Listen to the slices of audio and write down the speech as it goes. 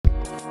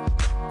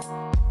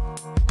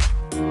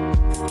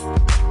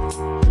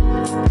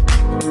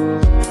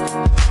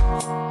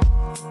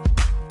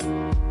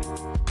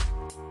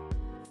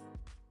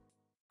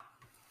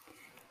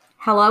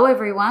Hello,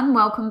 everyone.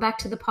 Welcome back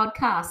to the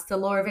podcast, The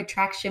Law of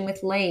Attraction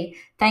with Lee.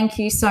 Thank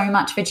you so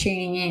much for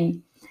tuning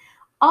in.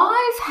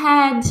 I've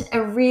had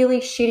a really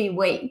shitty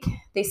week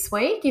this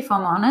week, if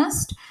I'm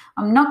honest.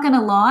 I'm not going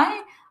to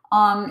lie.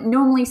 I'm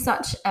normally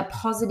such a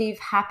positive,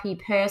 happy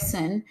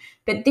person,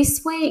 but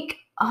this week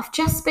I've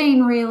just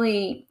been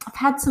I've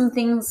had some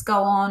things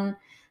go on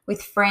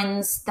with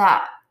friends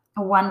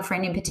one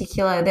friend in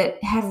particular,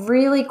 that have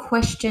really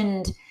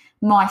questioned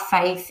my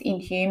faith in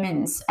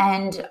humans.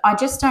 And I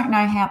just don't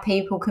know how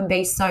people can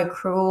be so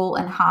cruel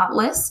and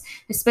heartless,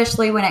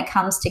 especially when it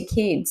comes to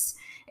kids.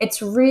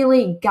 It's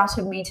really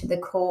gutted me to the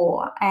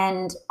core.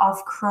 And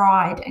I've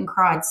cried and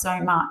cried so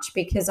much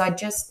because I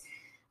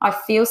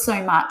feel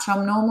so much.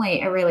 I'm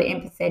normally a really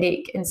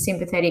empathetic and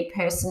sympathetic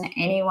person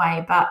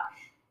anyway, but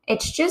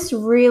it's just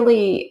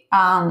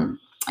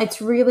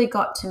it's really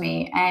got to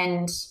me.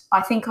 And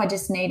I think I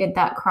just needed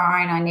that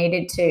cry, and I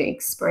needed to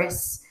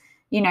express,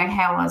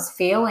 how I was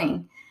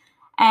feeling.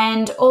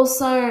 And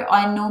also,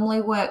 I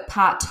normally work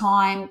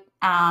part-time,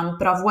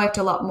 but I've worked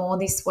a lot more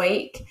this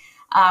week,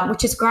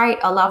 which is great.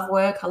 I love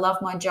work. I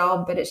love my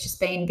job, but it's just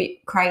been a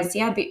bit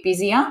crazier, a bit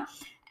busier.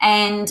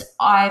 And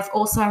I've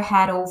also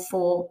had all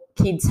four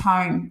kids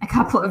home a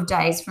couple of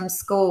days from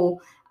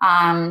school.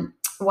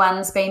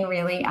 One's been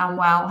really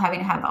unwell,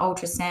 having to have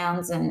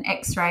ultrasounds and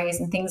x-rays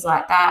and things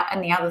like that.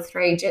 And the other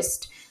three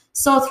just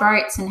sore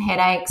throats and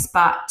headaches.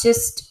 But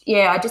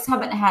I just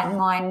haven't had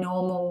my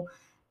normal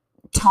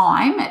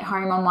time at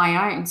home on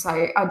my own.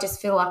 So I just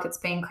feel like it's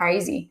been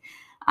crazy.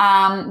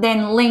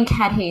 Then Link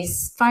had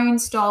his phone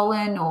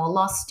stolen or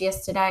lost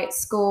yesterday at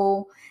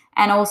school.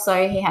 And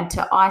also he had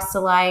to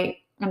isolate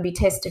and be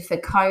tested for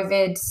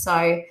COVID.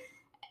 So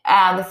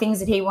the things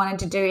that he wanted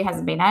to do, he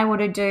hasn't been able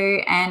to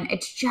do. And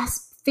it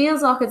just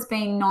feels like it's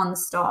been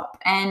nonstop.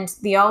 And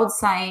the old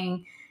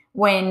saying,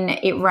 when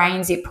it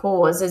rains, it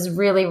pours, has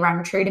really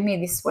rung true to me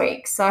this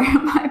week. So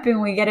I'm hoping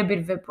we get a bit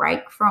of a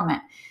break from it.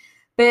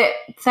 But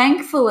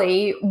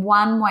thankfully,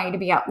 one way to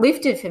be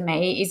uplifted for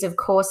me is, of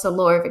course, a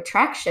law of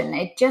attraction.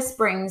 It just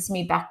brings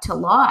me back to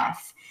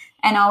life.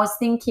 And I was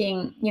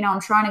thinking, I'm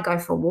trying to go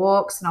for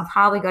walks and I've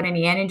hardly got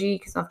any energy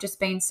because I've just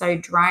been so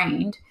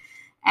drained.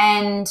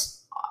 And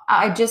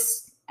I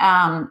just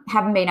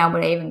haven't been able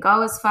to even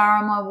go as far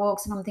on my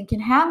walks. And I'm thinking,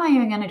 how am I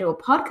even going to do a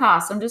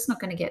podcast? I'm just not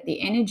going to get the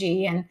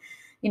energy and,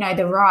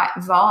 the right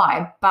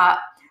vibe. But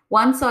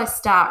once I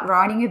start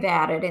writing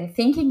about it and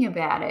thinking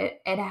about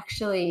it, it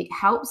actually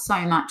helps so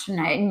much and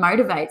it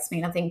motivates me.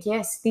 And I think,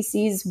 yes, this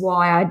is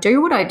why I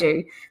do what I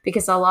do,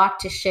 because I like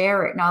to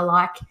share it. And I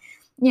like,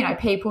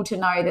 people to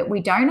know that we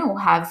don't all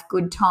have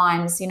good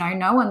times.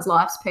 No one's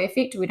life's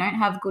perfect. We don't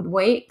have good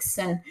weeks.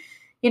 And,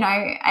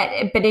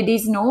 but it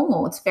is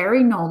normal. It's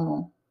very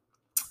normal.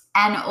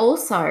 And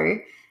also,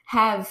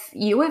 have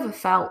you ever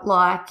felt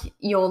like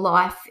your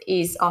life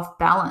is off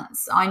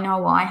balance? I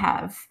know I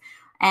have.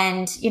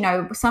 And,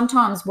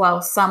 sometimes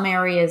while some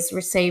areas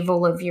receive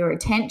all of your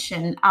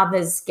attention,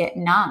 others get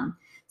none.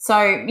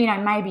 So,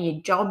 maybe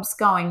your job's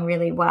going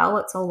really well,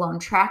 it's all on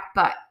track,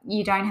 but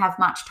you don't have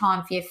much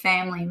time for your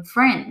family and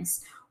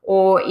friends.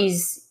 Or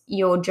is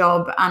your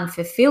job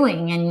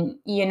unfulfilling and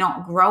you're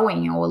not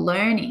growing or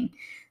learning?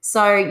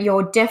 So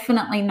you're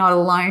definitely not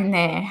alone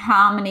there.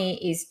 Harmony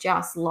is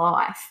just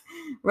life.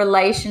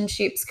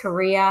 Relationships,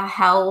 career,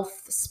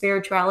 health,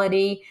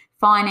 spirituality,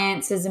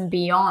 finances, and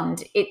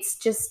beyond. It's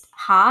just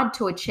hard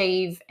to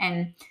achieve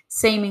and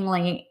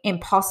seemingly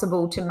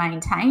impossible to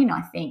maintain,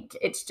 I think.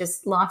 It's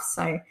just life's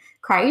so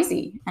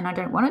crazy and I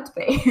don't want it to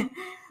be.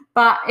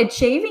 But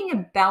achieving a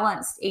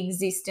balanced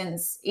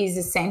existence is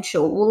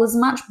essential. Well, as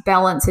much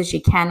balance as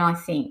you can, I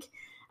think.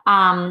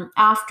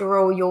 After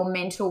all, your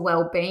mental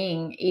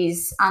well-being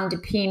is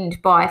underpinned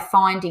by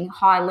finding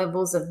high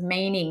levels of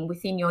meaning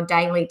within your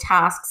daily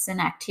tasks and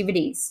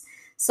activities.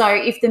 So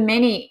if the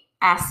many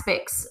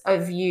aspects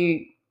of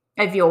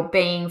your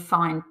being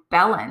find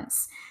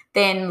balance,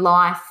 then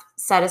life,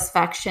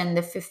 satisfaction,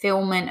 the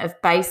fulfillment of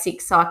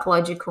basic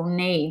psychological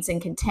needs and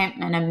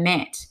contentment are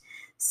met.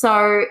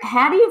 So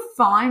how do you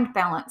find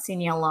balance in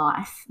your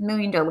life? $1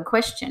 million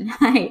question.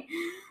 Hey,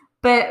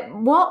 but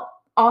what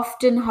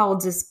often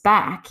holds us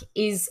back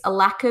is a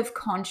lack of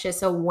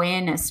conscious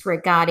awareness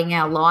regarding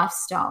our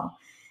lifestyle.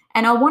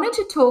 And I wanted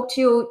to talk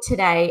to you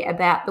today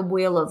about the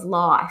Wheel of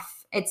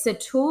Life. It's a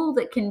tool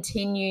that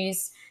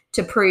continues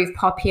to prove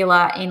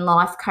popular in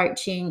life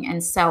coaching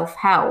and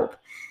self-help.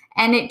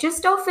 And it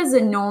just offers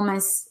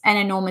enormous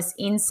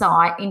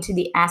insight into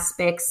the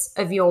aspects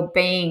of your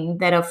being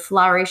that are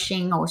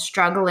flourishing or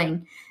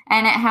struggling.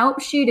 And it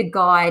helps you to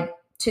guide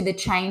to the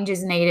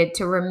changes needed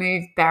to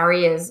remove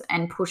barriers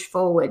and push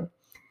forward.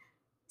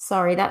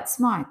 Sorry, that's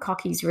my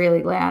cocky's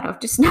really loud. I've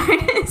just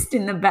noticed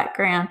in the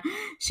background.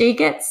 I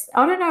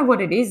don't know what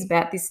it is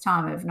about this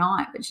time of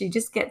night, but she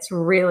just gets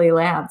really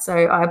loud. So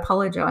I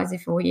apologize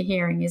if all you're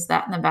hearing is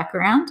that in the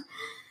background.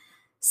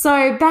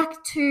 So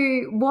back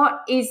to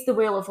what is the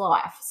Wheel of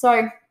Life.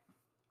 So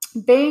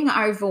being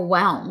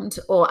overwhelmed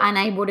or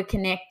unable to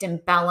connect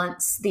and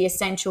balance the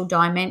essential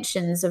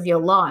dimensions of your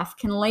life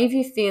can leave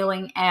you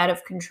feeling out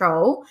of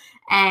control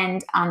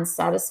and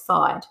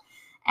unsatisfied.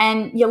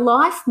 And your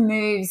life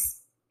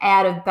moves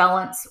out of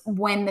balance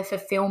when the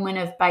fulfillment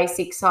of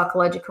basic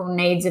psychological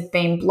needs have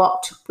been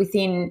blocked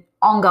within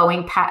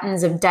ongoing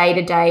patterns of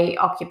day-to-day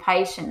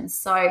occupations.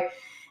 So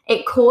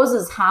it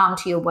causes harm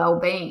to your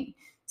well-being.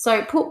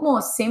 So, put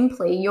more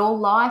simply, your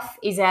life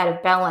is out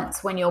of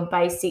balance when your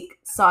basic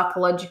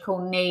psychological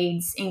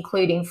needs,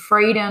 including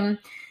freedom,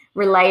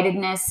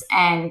 relatedness,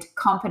 and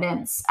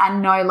competence, are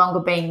no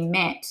longer being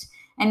met.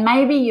 And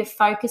maybe you're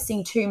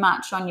focusing too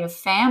much on your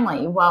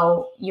family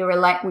while you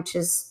relate, which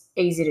is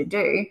easy to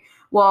do,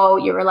 while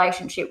your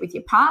relationship with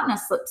your partner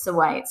slips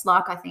away. It's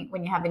like, I think,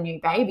 when you have a new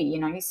baby,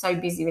 you're so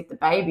busy with the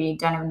baby, you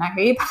don't even know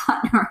who your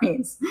partner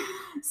is.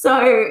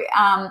 So,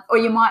 or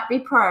you might be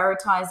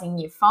prioritizing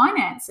your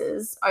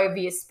finances over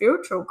your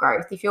spiritual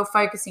growth. If you're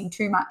focusing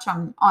too much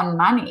on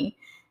money,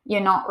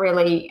 you're not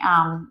really,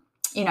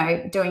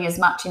 doing as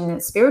much in the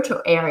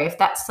spiritual area, if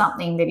that's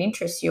something that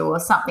interests you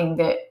or something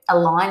that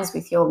aligns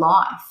with your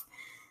life.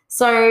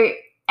 So,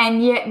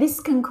 and yet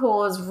this can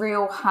cause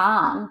real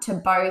harm to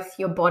both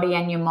your body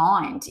and your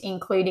mind,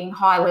 including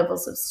high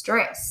levels of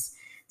stress.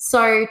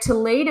 So to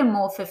lead a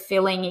more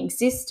fulfilling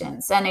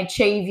existence and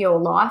achieve your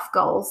life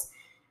goals,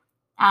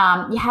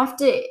 you have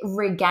to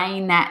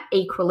regain that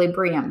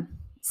equilibrium.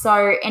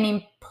 So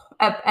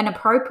an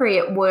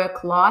appropriate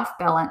work-life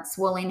balance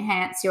will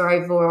enhance your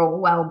overall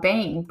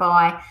well-being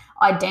by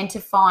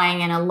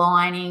identifying and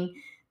aligning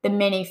the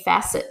many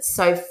facets,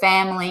 so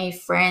family,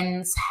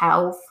 friends,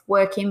 health,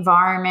 work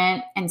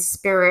environment, and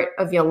spirit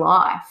of your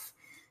life.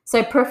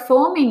 So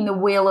performing the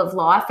Wheel of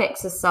Life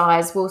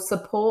exercise will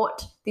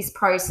support this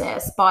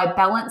process by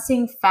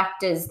balancing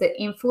factors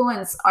that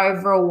influence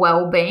overall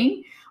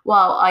well-being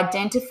while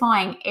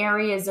identifying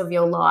areas of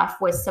your life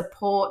where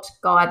support,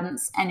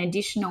 guidance, and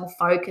additional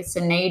focus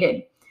are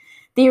needed.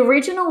 The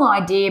original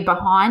idea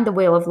behind the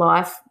Wheel of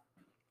Life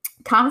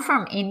come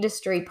from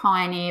industry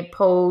pioneer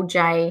Paul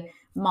J.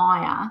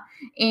 Meyer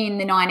in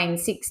the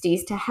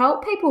 1960s to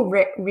help people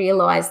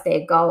realize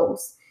their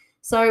goals.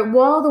 So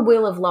while the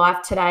Wheel of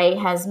Life today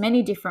has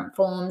many different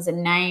forms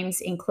and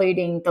names,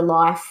 including the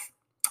Life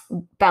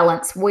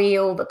Balance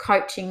Wheel, the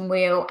Coaching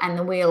Wheel, and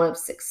the Wheel of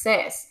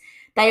Success,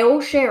 they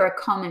all share a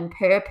common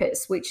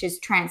purpose, which is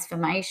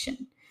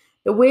transformation.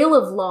 The Wheel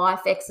of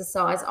Life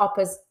exercise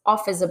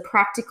offers a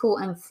practical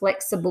and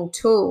flexible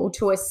tool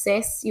to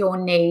assess your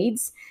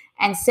needs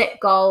and set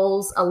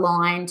goals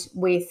aligned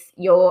with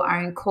your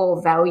own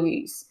core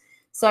values.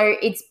 So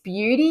its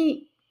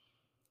beauty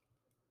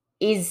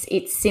is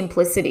its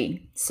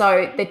simplicity.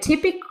 So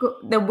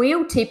the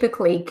wheel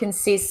typically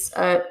consists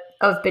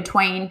of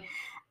between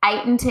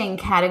 8 and 10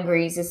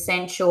 categories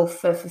essential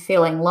for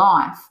fulfilling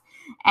life.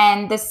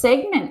 And the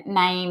segment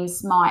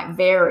names might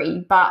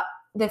vary, but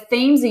the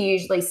themes are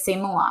usually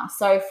similar.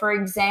 So for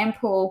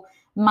example,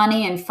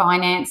 money and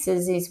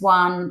finances is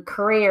one,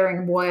 career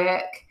and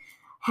work,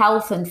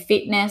 health and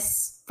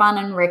fitness, fun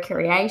and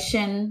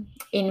recreation,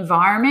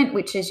 environment,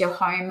 which is your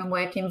home and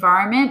work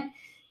environment,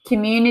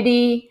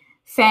 community,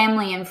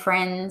 family and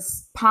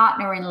friends,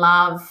 partner and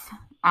love,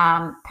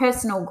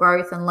 personal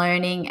growth and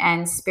learning,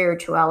 and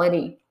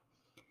spirituality.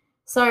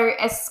 So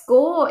a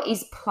score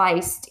is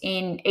placed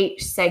in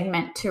each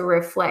segment to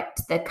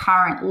reflect the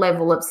current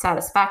level of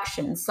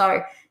satisfaction.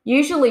 So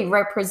usually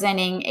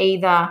representing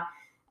either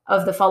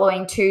of the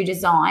following two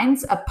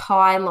designs, a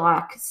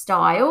pie-like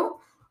style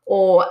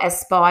or a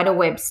spider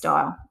web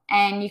style.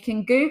 And you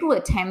can Google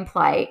a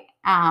template,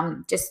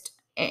 just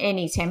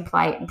any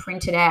template, and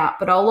print it out.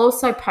 But I'll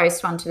also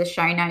post one to the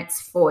show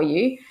notes for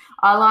you.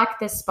 I like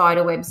the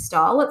spider web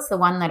style. It's the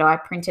one that I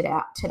printed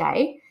out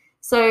today.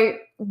 So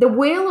the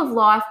Wheel of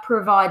Life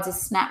provides a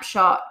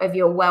snapshot of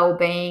your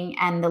well-being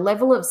and the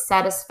level of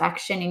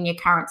satisfaction in your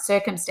current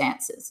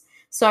circumstances.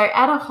 So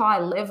at a high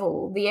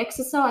level, the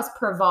exercise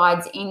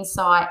provides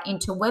insight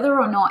into whether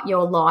or not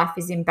your life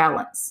is in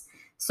balance.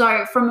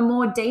 So from a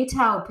more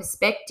detailed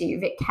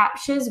perspective, it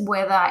captures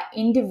whether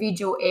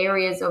individual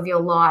areas of your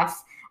life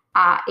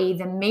are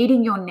either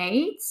meeting your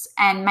needs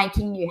and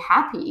making you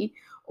happy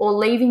or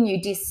leaving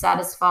you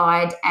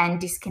dissatisfied and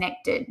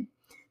disconnected.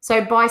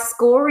 So by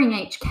scoring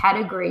each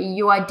category,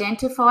 you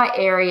identify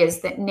areas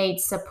that need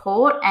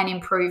support and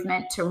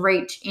improvement to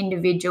reach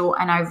individual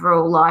and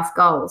overall life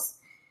goals.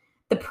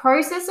 The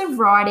process of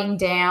writing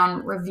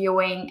down,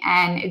 reviewing,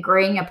 and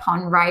agreeing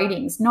upon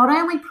ratings not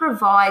only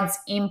provides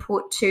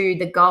input to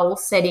the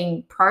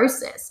goal-setting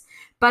process,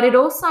 but it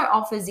also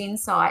offers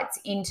insights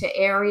into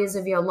areas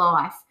of your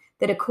life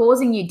that are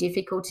causing you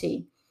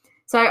difficulty.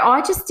 So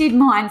I just did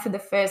mine for the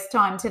first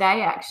time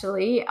today,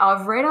 actually.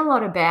 I've read a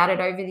lot about it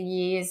over the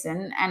years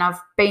and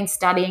I've been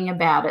studying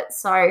about it.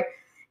 So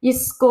you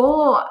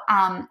score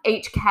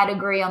each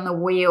category on the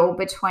wheel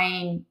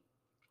between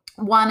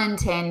 1 and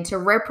 10 to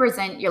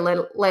represent your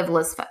level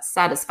of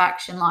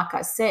satisfaction, like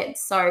I said.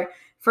 So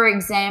For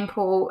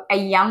example, a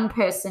young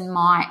person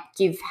might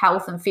give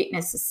health and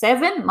fitness a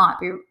 7, might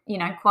be,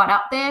 quite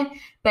up there,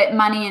 but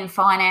money and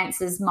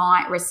finances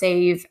might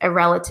receive a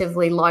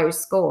relatively low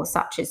score,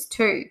 such as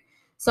 2.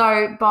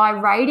 So by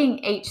rating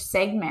each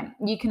segment,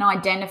 you can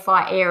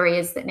identify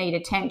areas that need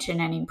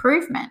attention and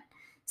improvement.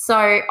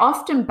 So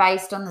often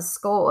based on the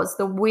scores,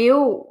 the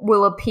wheel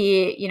will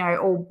appear,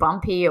 all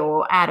bumpy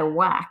or out of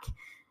whack.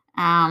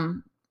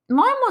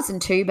 Mine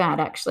wasn't too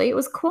bad, actually. It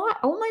was quite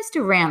almost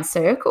a round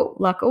circle,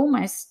 like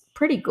almost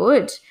pretty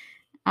good.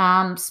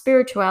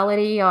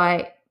 Spirituality,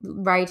 I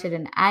rated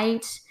an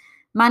 8.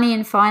 Money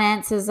and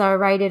finances, I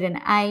rated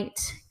an 8.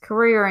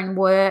 Career and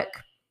work,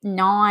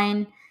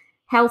 9.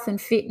 Health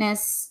and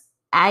fitness,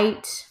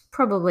 8.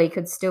 Probably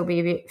could still be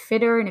a bit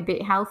fitter and a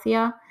bit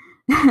healthier.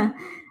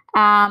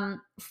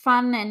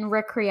 Fun and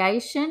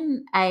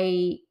recreation,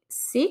 a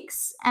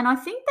 6. And I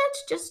think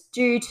that's just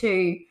due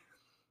to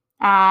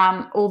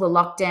all the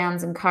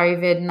lockdowns and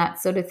COVID and that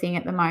sort of thing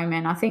at the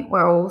moment. I think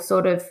we're all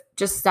sort of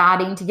just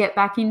starting to get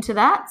back into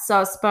that.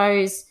 So I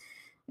suppose,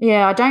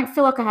 I don't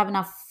feel like I have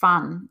enough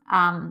fun,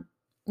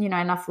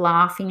 enough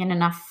laughing and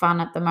enough fun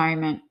at the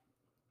moment.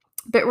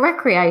 But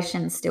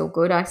recreation's still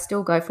good. I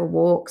still go for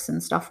walks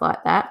and stuff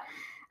like that.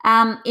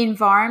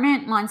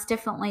 Environment, mine's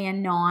definitely a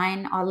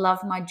 9. I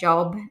love my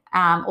job.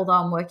 Although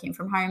I'm working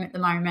from home at the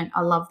moment,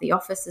 I love the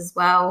office as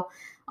well.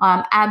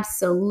 I'm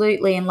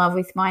absolutely in love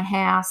with my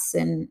house,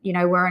 and,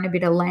 we're in a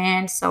bit of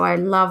land, so I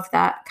love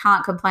that.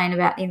 Can't complain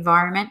about the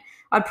environment.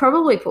 I'd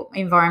probably put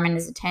environment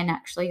as a 10,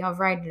 actually. I've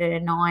rated it a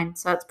 9,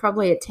 so it's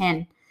probably a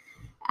 10.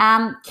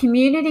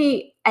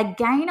 Community,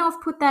 again,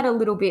 I've put that a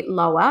little bit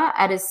lower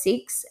at a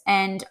 6,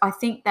 and I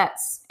think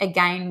that's,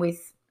 again,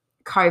 with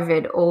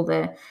COVID, all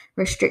the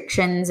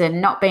restrictions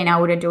and not being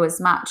able to do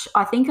as much.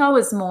 I think I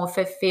was more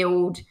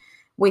fulfilled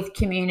with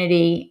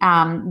community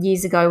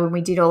years ago when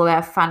we did all of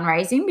our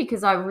fundraising,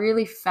 because I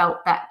really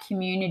felt that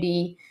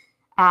community,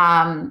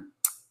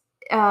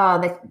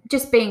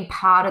 just being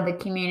part of the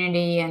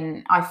community,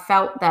 and I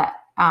felt that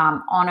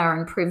honour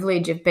and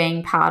privilege of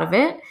being part of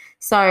it.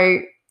 So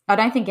I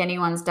don't think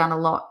anyone's done a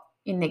lot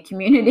in their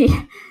community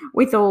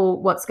with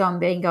all what's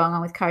been going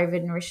on with COVID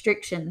and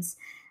restrictions.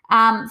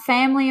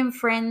 Family and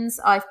friends,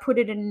 I've put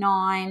it a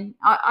 9.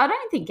 I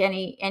don't think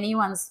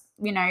anyone's,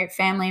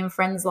 family and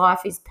friends'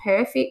 life is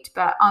perfect,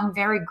 but I'm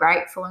very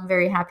grateful and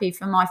very happy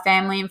for my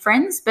family and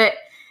friends. But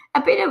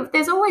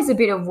there's always a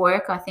bit of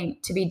work, I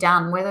think, to be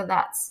done, whether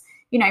that's,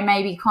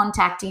 maybe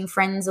contacting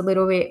friends a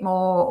little bit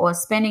more or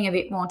spending a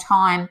bit more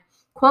time,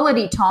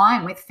 quality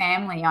time with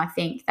family. I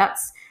think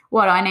that's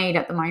what I need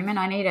at the moment.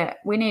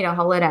 We need a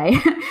holiday.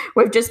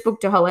 We've just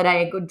booked a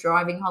holiday, a good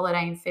driving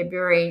holiday in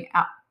February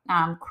up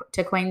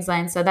to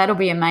Queensland, so that'll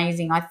be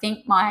amazing. I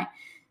think my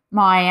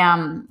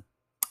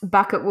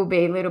bucket will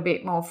be a little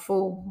bit more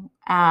full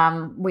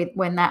with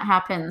when that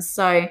happens.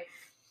 So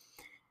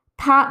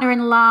partner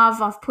in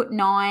love, I've put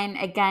 9.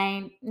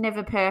 Again,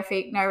 never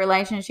perfect, no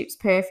relationship's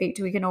perfect.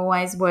 We can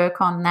always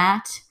work on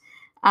that.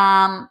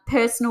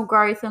 Personal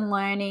growth and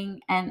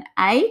learning, and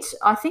 8.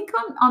 I think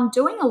I'm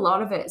doing a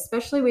lot of it,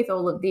 especially with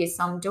all of this.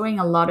 I'm doing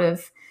a lot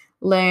of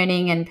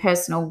learning and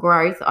personal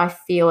growth, I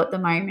feel, at the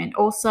moment.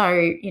 Also,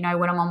 when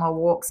I'm on my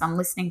walks, I'm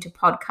listening to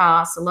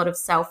podcasts, a lot of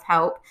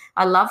self-help.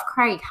 I love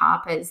Craig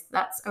Harper's.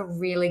 That's a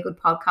really good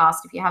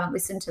podcast. If you haven't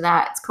listened to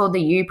that, it's called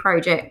The You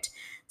Project.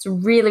 It's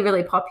really,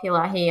 really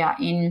popular here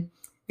in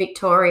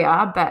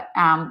Victoria, but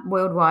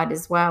worldwide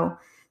as well.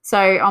 So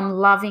I'm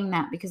loving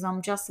that because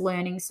I'm just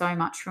learning so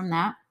much from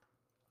that.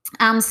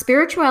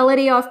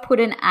 Spirituality, I've put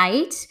an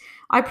 8.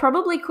 I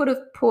probably could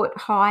have put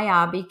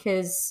higher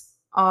because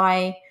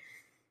I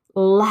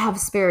love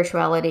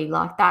spirituality.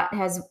 Like that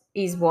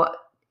is what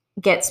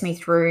gets me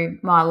through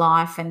my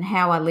life and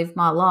how I live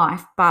my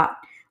life. But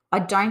I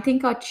don't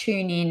think I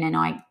tune in and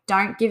I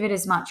don't give it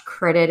as much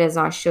credit as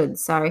I should.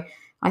 So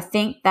I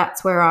think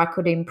that's where I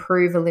could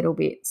improve a little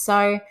bit.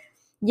 So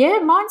yeah,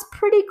 mine's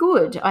pretty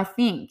good, I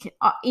think.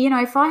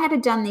 If I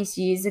had done this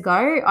years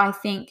ago, I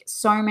think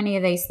so many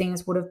of these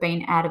things would have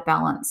been out of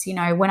balance.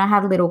 When I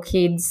had little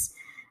kids,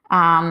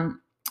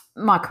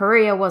 my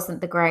career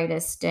wasn't the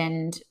greatest,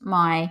 and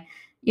my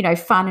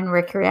fun and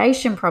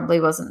recreation probably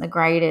wasn't the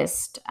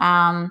greatest,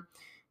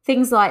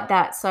 things like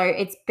that. So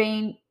it's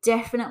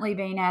definitely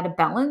been out of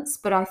balance,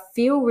 but I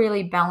feel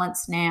really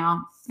balanced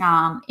now,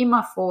 in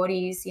my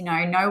 40s,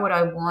 know what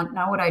I want,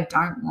 know what I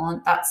don't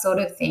want, that sort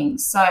of thing.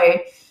 So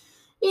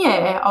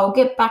yeah, I'll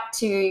get back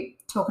to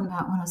talking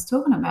about what I was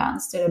talking about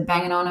instead of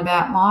banging on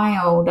about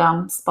my old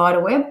spider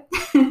web.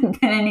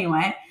 But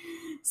anyway,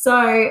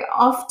 so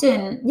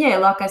often,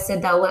 like I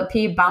said, they'll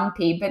appear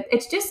bumpy, but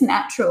it's just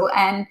natural,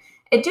 and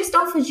it just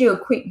offers you a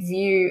quick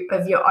view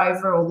of your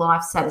overall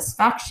life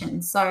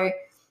satisfaction. So,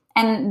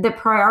 and the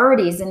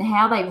priorities and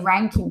how they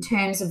rank in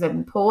terms of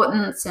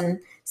importance, and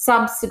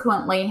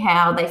subsequently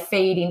how they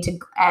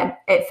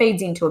it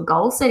feeds into a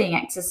goal setting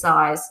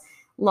exercise.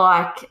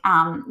 Like,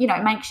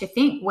 it makes you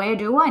think, where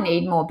do I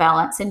need more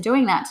balance? And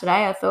doing that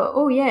today, I thought,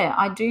 oh yeah,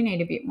 I do need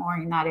a bit more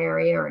in that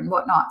area and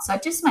whatnot. So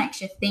it just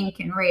makes you think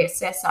and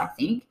reassess, I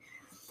think.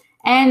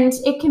 And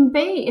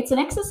it's an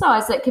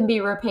exercise that can be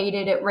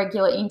repeated at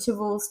regular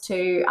intervals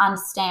to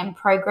understand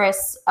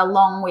progress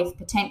along with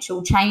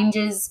potential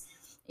changes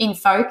in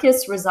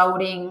focus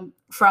resulting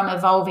from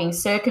evolving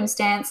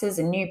circumstances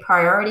and new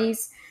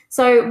priorities.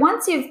 So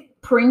once you've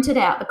printed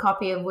out the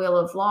copy of Wheel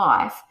of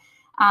Life,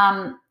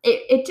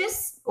 it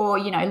just, or,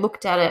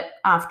 looked at it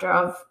after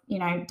I've,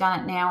 done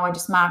it now, I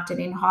just marked it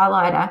in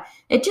highlighter.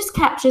 It just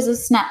captures a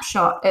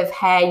snapshot of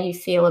how you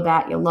feel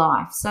about your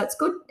life. So it's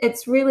good.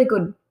 It's really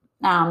good.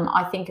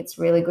 I think it's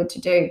really good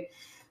to do.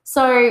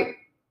 So,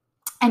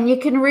 and you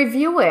can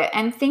review it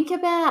and think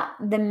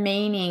about the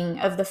meaning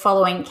of the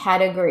following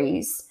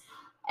categories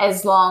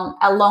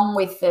along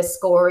with the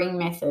scoring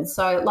method.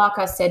 So like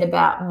I said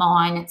about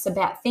mine, it's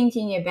about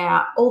thinking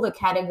about all the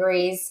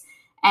categories,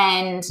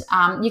 and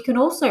you can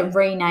also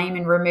rename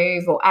and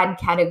remove or add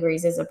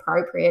categories as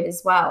appropriate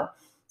as well.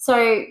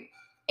 So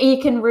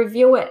you can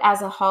review it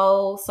as a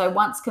whole. So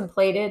once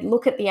completed,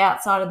 look at the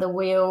outside of the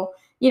wheel,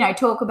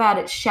 talk about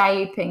its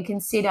shape and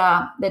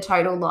consider the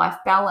total life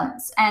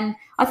balance. And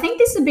I think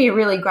this would be a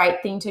really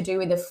great thing to do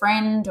with a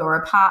friend or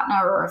a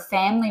partner or a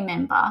family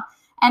member,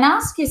 and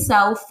ask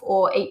yourself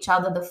or each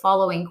other the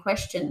following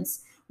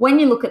questions. When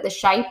you look at the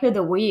shape of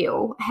the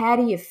wheel, how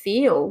do you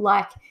feel?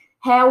 Like,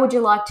 how would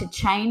you like to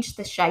change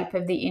the shape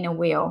of the inner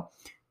wheel?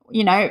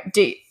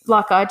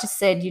 Like I just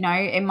said,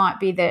 it might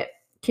be that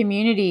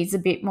community is a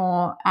bit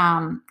more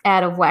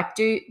out of whack.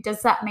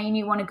 Does that mean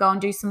you want to go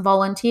and do some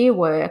volunteer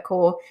work,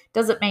 or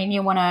does it mean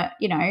you want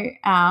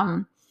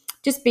to,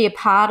 just be a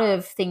part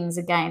of things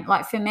again?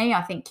 Like for me,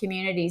 I think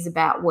community is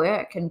about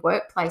work and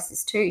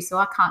workplaces too. So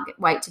I can't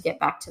wait to get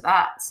back to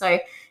that. So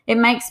it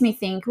makes me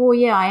think, oh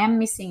yeah, I am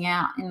missing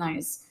out in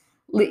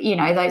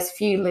those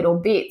few little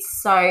bits.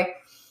 So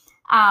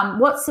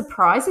what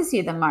surprises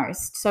you the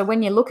most? So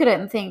when you look at it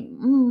and think,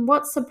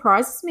 what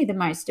surprises me the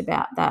most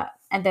about that,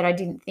 and that I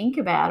didn't think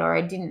about, or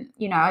I didn't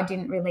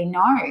really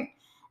know.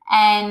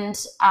 And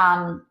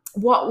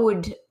what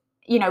would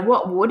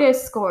a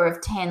score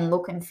of 10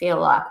 look and feel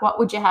like? What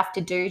would you have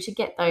to do to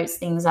get those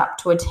things up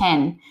to a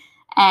 10?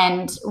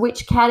 And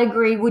which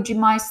category would you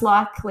most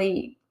like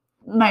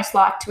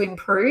to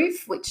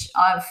improve, which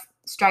I've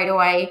straight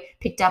away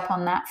picked up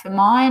on that for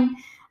mine.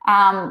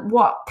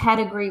 What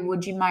category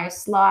would you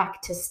most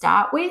like to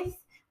start with?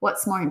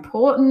 What's more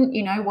important?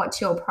 What's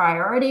your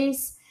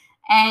priorities?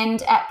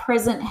 And at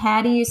present,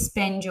 how do you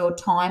spend your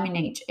time in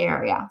each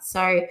area?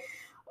 So,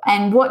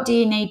 and what do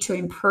you need to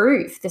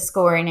improve the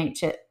score in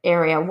each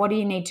area? What do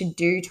you need to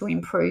do to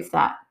improve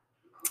that?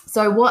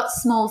 So what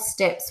small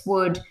steps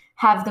would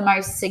have the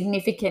most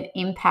significant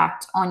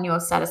impact on your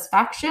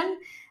satisfaction?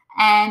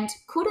 And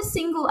could a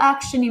single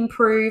action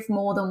improve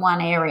more than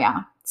one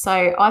area?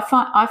 So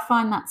I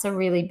find that's a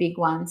really big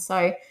one.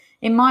 So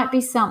it might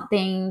be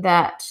something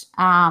that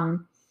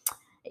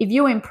if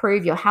you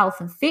improve your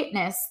health and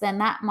fitness, then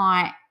that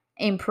might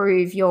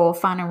improve your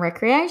fun and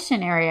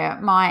recreation area.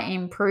 It might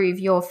improve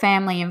your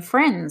family and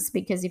friends,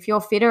 because if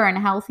you're fitter and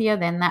healthier,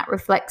 then that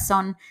reflects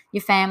on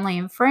your family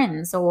and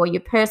friends, or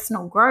your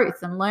personal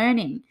growth and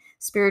learning,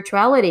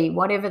 spirituality,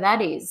 whatever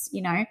that is.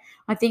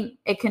 I think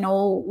it can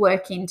all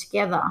work in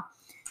together.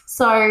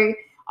 So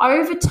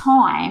over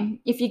time,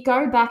 if you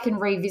go back and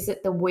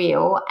revisit the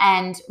wheel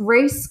and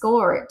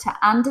rescore it to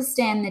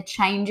understand the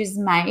changes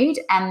made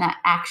and the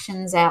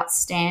actions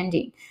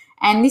outstanding.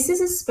 And this is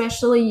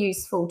especially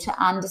useful to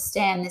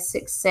understand the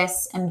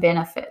success and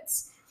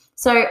benefits.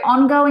 So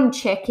ongoing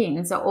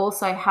check-ins are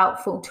also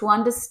helpful to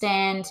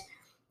understand,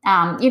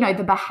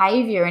 the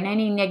behavior and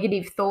any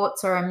negative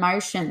thoughts or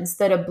emotions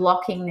that are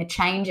blocking the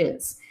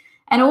changes.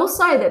 And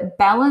also that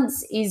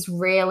balance is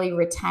rarely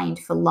retained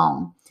for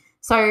long.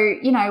 So,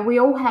 we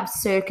all have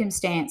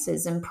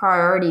circumstances and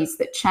priorities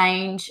that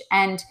change,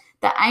 and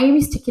the aim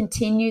is to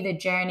continue the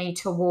journey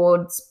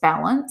towards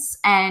balance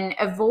and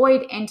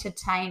avoid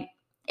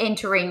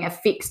entering a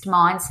fixed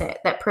mindset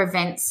that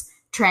prevents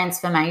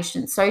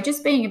transformation. So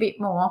just being a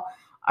bit more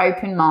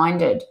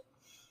open-minded.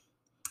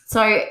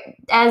 So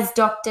as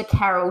Dr.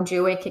 Carol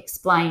Dweck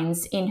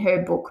explains in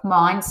her book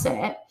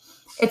Mindset,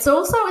 it's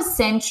also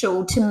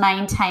essential to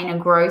maintain a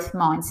growth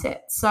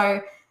mindset.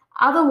 So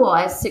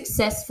otherwise,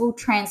 successful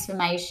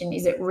transformation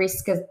is at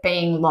risk of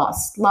being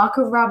lost, like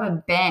a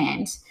rubber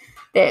band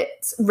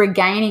that's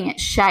regaining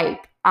its shape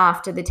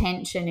after the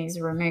tension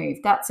is removed.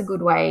 That's a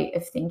good way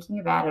of thinking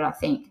about it, I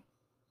think.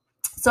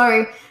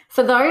 So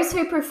for those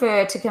who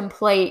prefer to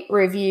complete,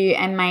 review,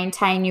 and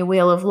maintain your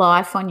Wheel of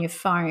Life on your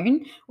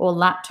phone or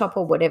laptop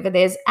or whatever,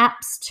 there's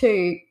apps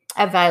too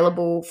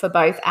available for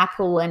both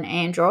Apple and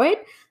Android.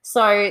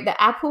 So the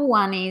Apple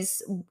one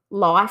is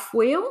Life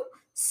Wheel,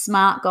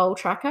 Smart Goal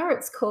Tracker,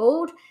 it's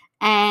called,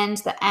 and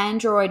the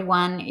Android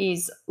one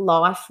is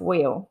Life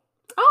Wheel.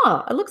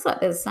 Oh, it looks like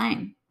they're the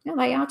same. Yeah,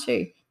 they are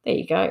too. There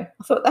you go.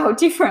 I thought they were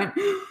different.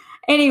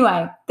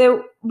 Anyway,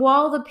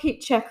 while the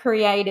picture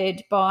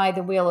created by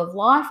the Wheel of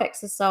Life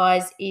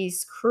exercise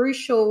is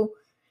crucial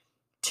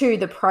to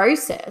the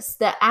process,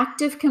 the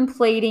act of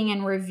completing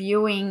and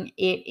reviewing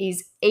it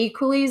is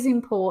equally as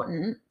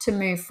important to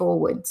move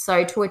forward.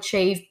 So to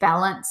achieve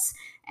balance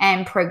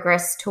and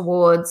progress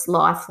towards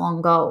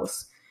lifelong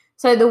goals.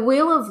 So the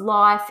Wheel of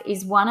Life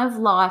is one of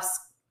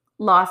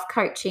life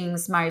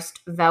coaching's most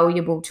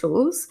valuable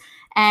tools,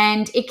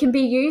 and it can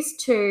be used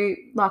to,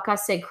 like I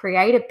said,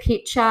 create a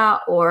picture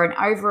or an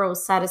overall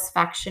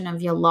satisfaction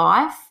of your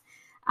life,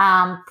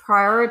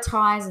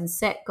 prioritize and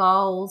set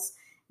goals,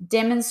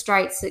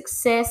 demonstrate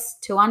success,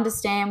 to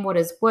understand what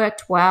has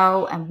worked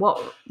well and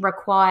what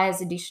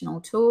requires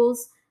additional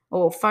tools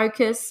or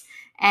focus,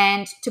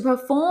 and to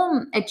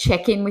perform a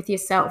check-in with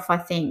yourself. I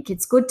think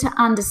it's good to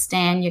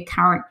understand your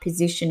current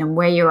position and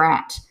where you're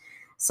at.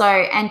 So,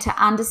 and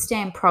to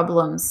understand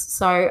problems,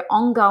 so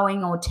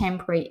ongoing or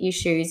temporary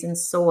issues and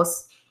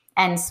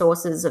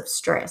sources of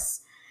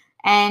stress,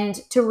 and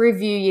to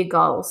review your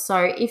goals.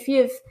 So, if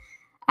you've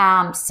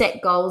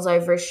set goals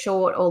over a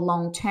short or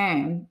long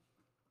term,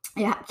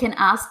 you can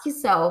ask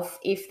yourself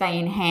if they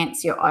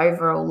enhance your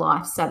overall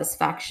life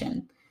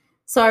satisfaction.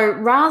 So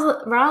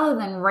rather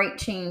than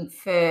reaching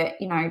for,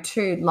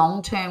 too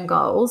long-term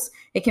goals,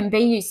 it can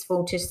be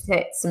useful to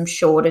set some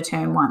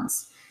shorter-term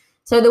ones.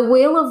 So the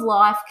Wheel of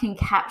Life can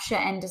capture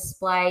and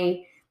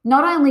display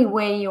not only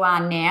where you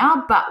are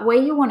now, but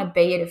where you want to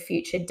be at a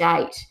future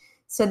date.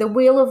 So the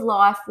Wheel of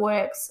Life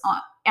works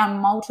on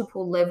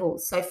multiple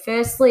levels. So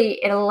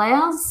firstly, it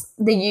allows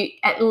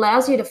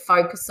you to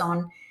focus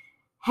on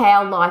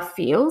how life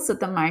feels at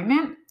the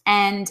moment,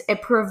 and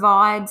it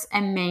provides a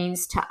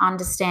means to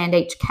understand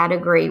each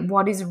category,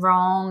 what is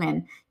wrong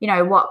and,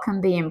 what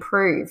can be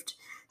improved.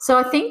 So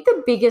I think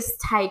the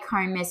biggest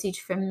take-home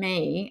message for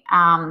me,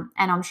 and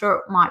I'm sure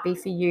it might be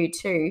for you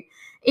too,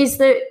 is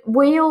that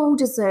we all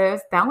deserve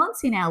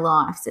balance in our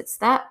lives. It's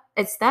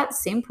that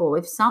simple.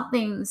 If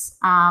something's,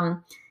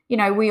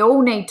 we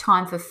all need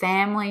time for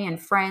family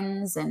and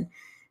friends and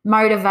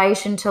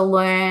motivation to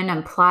learn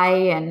and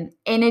play and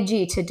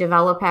energy to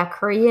develop our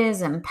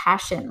careers and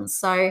passions.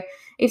 So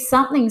if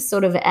something's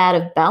sort of out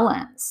of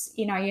balance,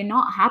 you're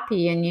not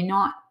happy and you're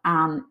not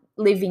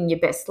living your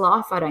best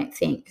life, I don't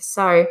think.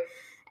 So,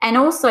 and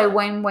also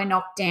when we're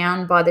knocked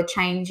down by the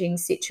changing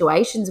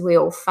situations we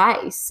all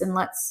face, and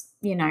let's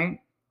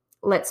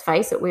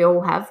face it, we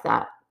all have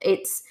that.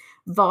 It's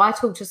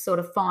vital to sort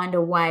of find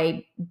a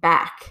way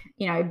back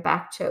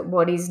to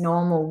what is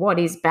normal, what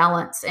is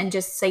balance, and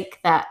just seek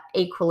that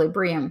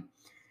equilibrium.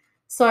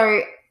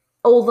 So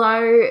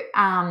although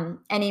an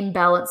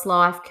imbalanced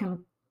life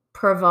can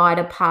provide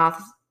a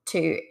path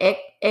to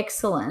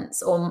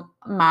excellence or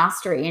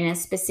mastery in a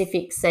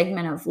specific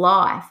segment of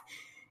life,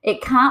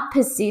 it can't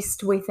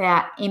persist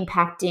without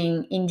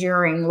impacting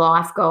enduring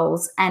life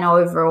goals and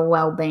overall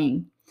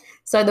well-being.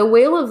 So the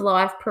Wheel of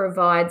Life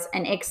provides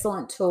an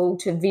excellent tool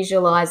to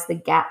visualize the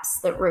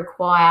gaps that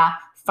require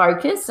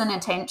focus and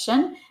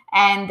attention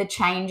and the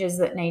changes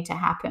that need to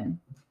happen,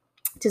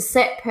 to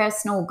set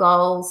personal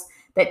goals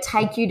that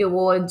take you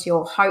towards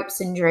your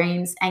hopes and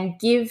dreams, and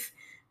give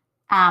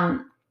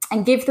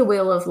the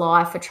Wheel of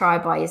Life a try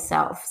by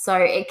yourself. So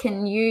you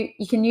can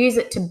use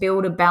it to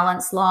build a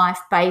balanced life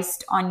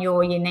based on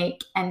your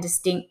unique and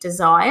distinct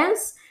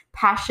desires,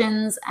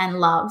 passions, and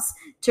loves,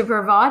 to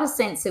provide a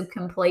sense of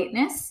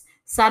completeness,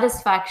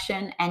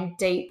 satisfaction, and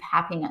deep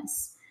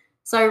happiness.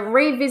 So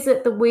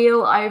revisit the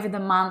wheel over the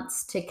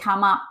months to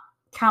come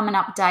and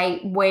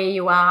update where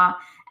you are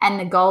and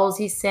the goals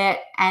you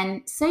set,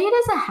 and see it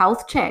as a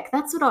health check.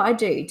 That's what I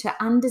do, to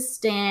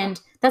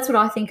understand. That's what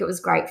I think it was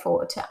great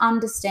for, to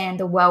understand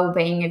the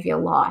well-being of your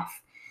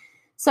life.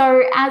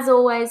 So as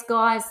always,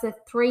 guys, the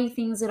 3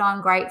 things that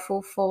I'm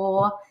grateful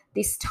for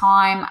this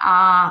time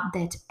are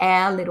that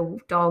our little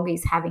dog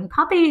is having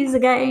puppies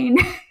again.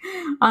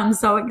 I'm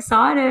so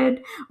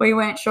excited. We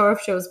weren't sure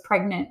if she was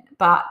pregnant,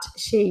 but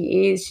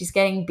she is. She's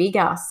getting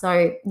bigger.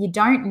 So you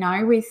don't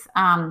know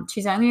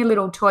she's only a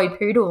little toy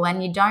poodle,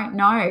 and you don't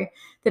know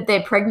that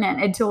they're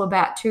pregnant until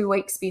about 2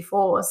 weeks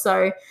before.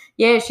 So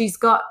yeah, she's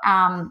got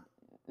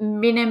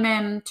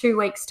minimum 2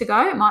 weeks to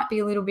go. It might be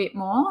a little bit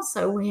more.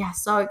 So we are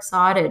so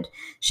excited.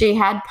 She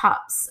had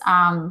pups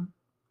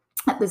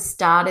at the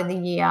start of the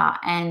year,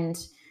 and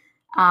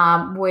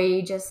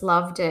we just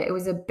loved it. It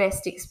was the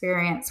best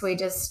experience. We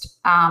just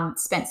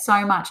spent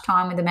so much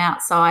time with them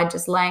outside,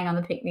 just laying on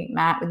the picnic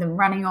mat with them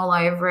running all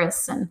over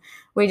us, and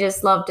we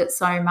just loved it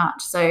so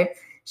much. So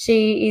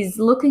she is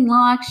looking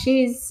like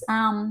she's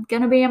going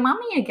to be a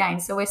mummy again.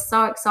 So we're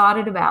so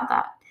excited about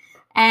that.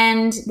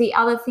 And the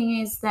other thing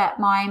is that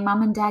my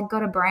mum and dad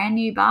got a brand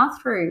new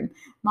bathroom.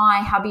 My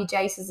hubby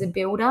Jace is a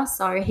builder,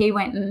 so he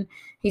went and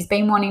he's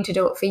been wanting to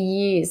do it for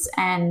years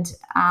and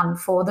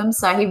for them.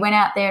 So he went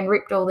out there and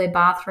ripped all their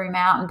bathroom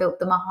out and built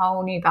them a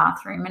whole new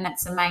bathroom, and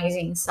it's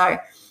amazing. So I'm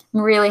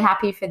really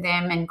happy for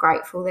them and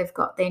grateful they've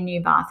got their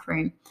new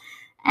bathroom.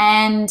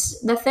 And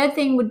the third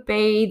thing would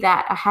be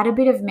that I had a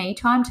bit of me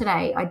time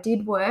today. I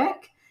did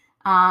work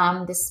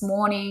this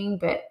morning,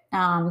 but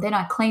then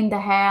I cleaned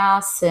the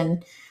house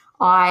and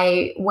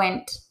I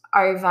went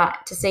over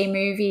to see a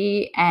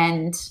movie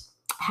and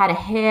had a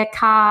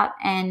haircut,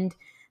 and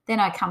then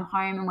I come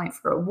home and went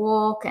for a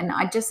walk, and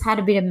I just had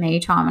a bit of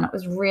me time, and it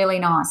was really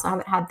nice. I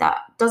haven't had that.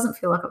 Doesn't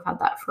feel like I've had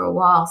that for a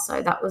while,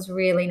 so that was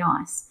really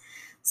nice.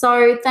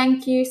 So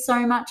thank you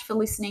so much for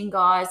listening,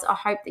 guys. I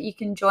hope that you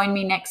can join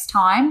me next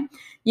time.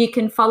 You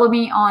can follow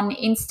me on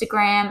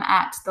Instagram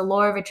at The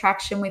Law of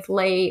Attraction with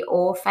Lee,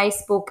 or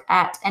Facebook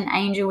at An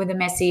Angel with a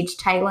Message,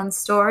 Taylan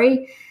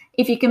Story.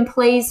 If you can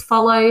please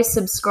follow,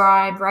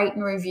 subscribe, rate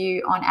and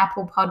review on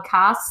Apple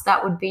Podcasts,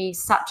 that would be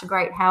such a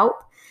great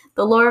help.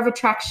 The Law of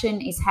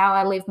Attraction is how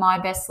I live my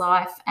best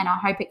life, and I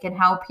hope it can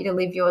help you to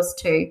live yours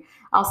too.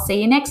 I'll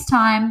see you next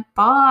time.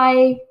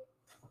 Bye.